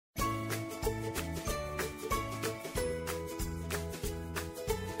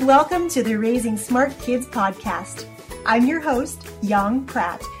Welcome to the Raising Smart Kids podcast. I'm your host, Yang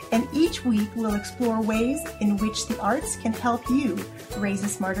Pratt, and each week we'll explore ways in which the arts can help you raise a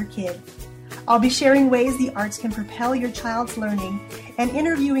smarter kid. I'll be sharing ways the arts can propel your child's learning and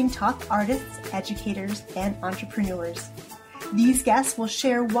interviewing top artists, educators, and entrepreneurs. These guests will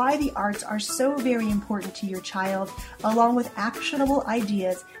share why the arts are so very important to your child, along with actionable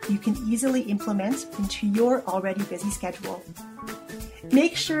ideas you can easily implement into your already busy schedule.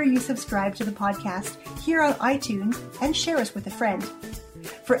 Make sure you subscribe to the podcast here on iTunes and share us with a friend.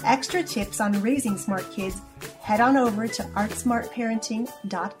 For extra tips on raising smart kids, head on over to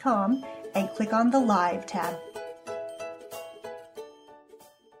artsmartparenting.com and click on the Live tab.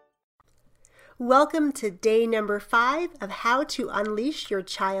 Welcome to day number 5 of how to unleash your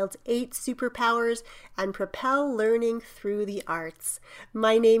child's 8 superpowers and propel learning through the arts.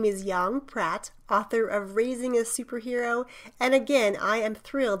 My name is Yang Pratt, author of Raising a Superhero, and again, I am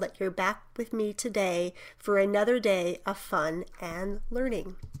thrilled that you're back with me today for another day of fun and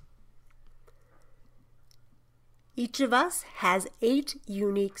learning. Each of us has 8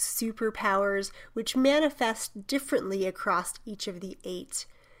 unique superpowers which manifest differently across each of the 8.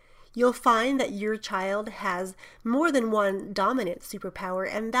 You'll find that your child has more than one dominant superpower,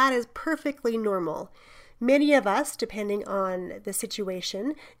 and that is perfectly normal. Many of us, depending on the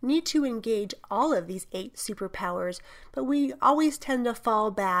situation, need to engage all of these 8 superpowers, but we always tend to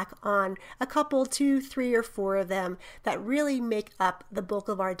fall back on a couple, 2, 3, or 4 of them that really make up the bulk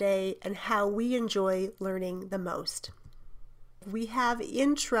of our day and how we enjoy learning the most. We have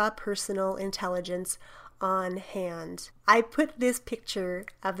intrapersonal intelligence on hand. I put this picture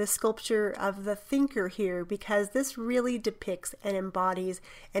of the sculpture of the thinker here because this really depicts and embodies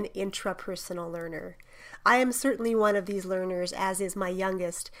an intrapersonal learner. I am certainly one of these learners, as is my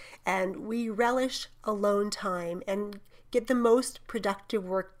youngest, and we relish alone time and get the most productive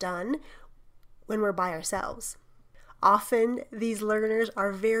work done when we're by ourselves. Often these learners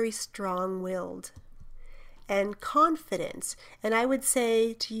are very strong-willed and confident, and I would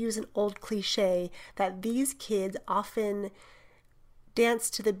say, to use an old cliche, that these kids often dance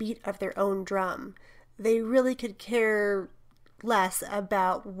to the beat of their own drum. They really could care less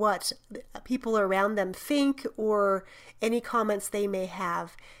about what people around them think or any comments they may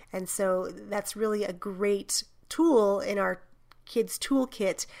have, and so that's really a great tool in our kids'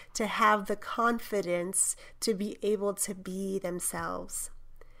 toolkit to have the confidence to be able to be themselves.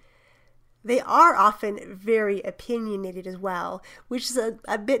 They are often very opinionated as well, which is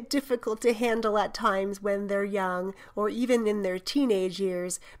a bit difficult to handle at times when they're young or even in their teenage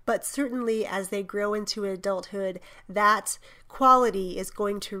years, but certainly as they grow into adulthood, that quality is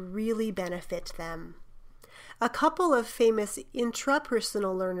going to really benefit them. A couple of famous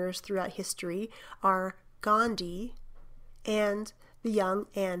intrapersonal learners throughout history are Gandhi and the young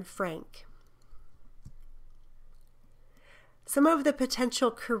Anne Frank. Some of the potential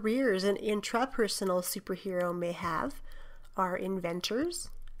careers an intrapersonal superhero may have are inventors,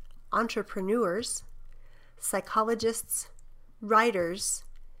 entrepreneurs, psychologists, writers,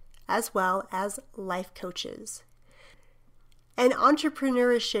 as well as life coaches. And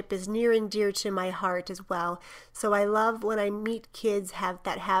entrepreneurship is near and dear to my heart as well, so I love when I meet kids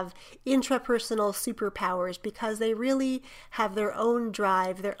that have intrapersonal superpowers because they really have their own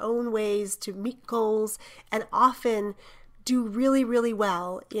drive, their own ways to meet goals, and often do really, really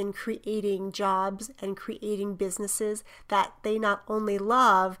well in creating jobs and creating businesses that they not only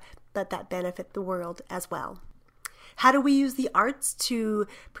love, but that benefit the world as well. How do we use the arts to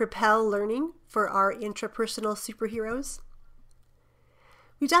propel learning for our intrapersonal superheroes?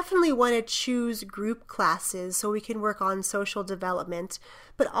 We definitely want to choose group classes so we can work on social development,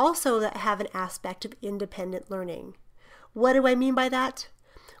 but also that have an aspect of independent learning. What do I mean by that?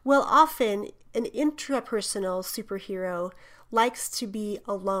 Well, often an intrapersonal superhero likes to be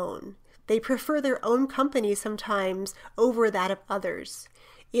alone. They prefer their own company sometimes over that of others.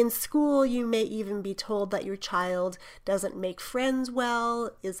 In school, you may even be told that your child doesn't make friends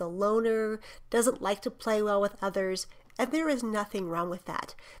well, is a loner, doesn't like to play well with others, and there is nothing wrong with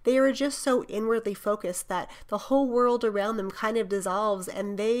that. They are just so inwardly focused that the whole world around them kind of dissolves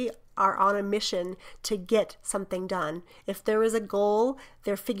and they are on a mission to get something done. If there is a goal,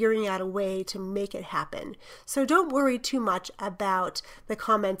 they're figuring out a way to make it happen. So don't worry too much about the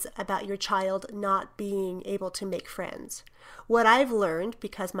comments about your child not being able to make friends. What I've learned,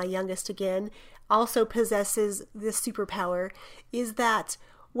 because my youngest again also possesses this superpower, is that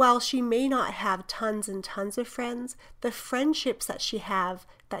while she may not have tons and tons of friends, the friendships that she has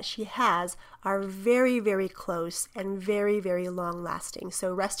are very, very close and very, very long lasting.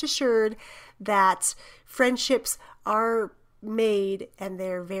 So rest assured that friendships are made and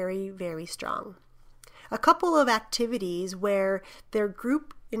they're very, very strong. A couple of activities where they're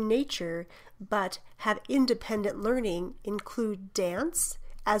group in nature but have independent learning include dance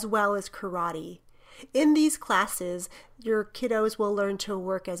as well as karate. In these classes, your kiddos will learn to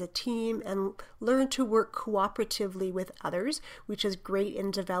work as a team and learn to work cooperatively with others, which is great in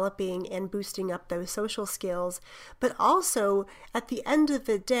developing and boosting up those social skills. But also, at the end of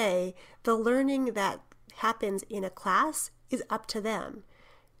the day, the learning that happens in a class is up to them.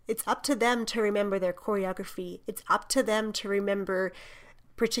 It's up to them to remember their choreography. It's up to them to remember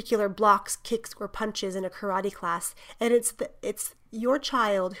particular blocks, kicks, or punches in a karate class. And it's your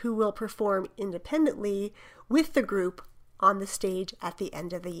child who will perform independently with the group on the stage at the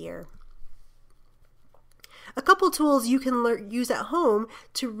end of the year. A couple tools you can use at home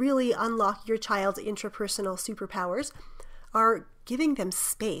to really unlock your child's intrapersonal superpowers are giving them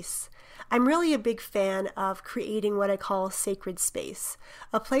space. I'm really a big fan of creating what I call sacred space,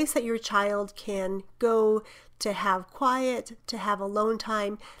 a place that your child can go to have quiet, to have alone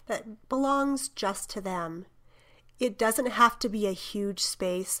time that belongs just to them. It doesn't have to be a huge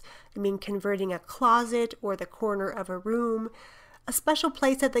space. Converting a closet or the corner of a room, a special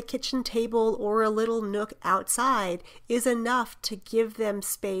place at the kitchen table or a little nook outside is enough to give them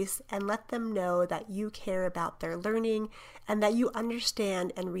space and let them know that you care about their learning and that you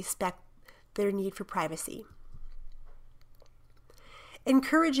understand and respect their need for privacy.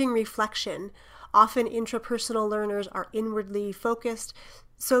 Encouraging reflection. Often intrapersonal learners are inwardly focused,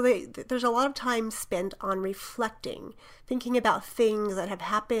 so there's a lot of time spent on reflecting, thinking about things that have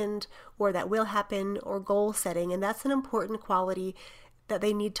happened or that will happen, or goal setting, and that's an important quality that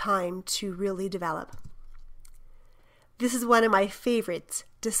they need time to really develop. This is one of my favorites,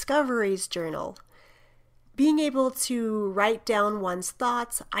 Discoveries Journal. Being able to write down one's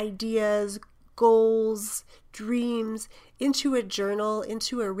thoughts, ideas, goals, dreams into a journal,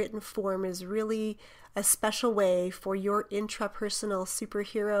 into a written form is really a special way for your intrapersonal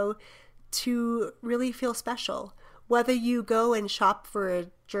superhero to really feel special. Whether you go and shop for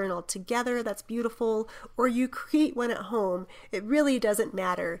a journal together, that's beautiful, or you create one at home, it really doesn't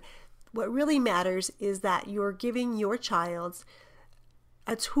matter. What really matters is that you're giving your child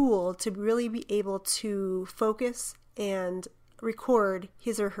a tool to really be able to focus and record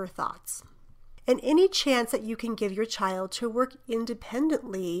his or her thoughts. And any chance that you can give your child to work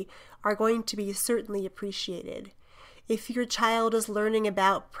independently are going to be certainly appreciated. If your child is learning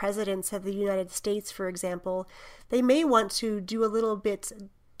about presidents of the United States, for example, they may want to do a little bit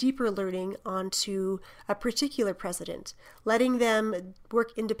deeper learning onto a particular president. Letting them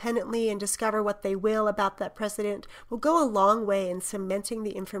work independently and discover what they will about that president will go a long way in cementing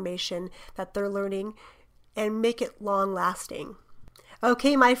the information that they're learning and make it long-lasting.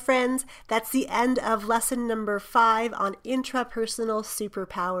 Okay, my friends, that's the end of lesson number 5 on intrapersonal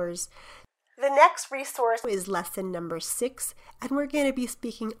superpowers. The next resource is lesson number 6, and we're going to be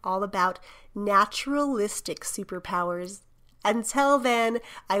speaking all about naturalistic superpowers. Until then,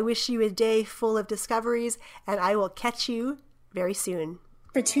 I wish you a day full of discoveries, and I will catch you very soon.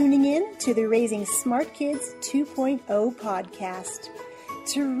 For tuning in to the Raising Smart Kids 2.0 podcast.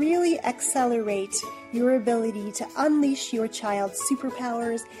 To really accelerate your ability to unleash your child's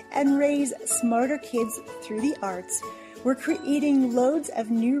superpowers and raise smarter kids through the arts, we're creating loads of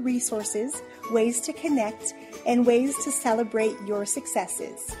new resources, ways to connect, and ways to celebrate your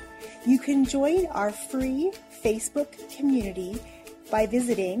successes. You can join our free Facebook community by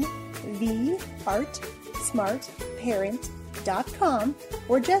visiting theartsmartparent.com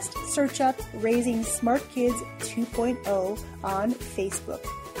or just search up Raising Smart Kids 2.0 on Facebook.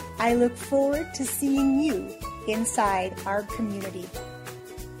 I look forward to seeing you inside our community.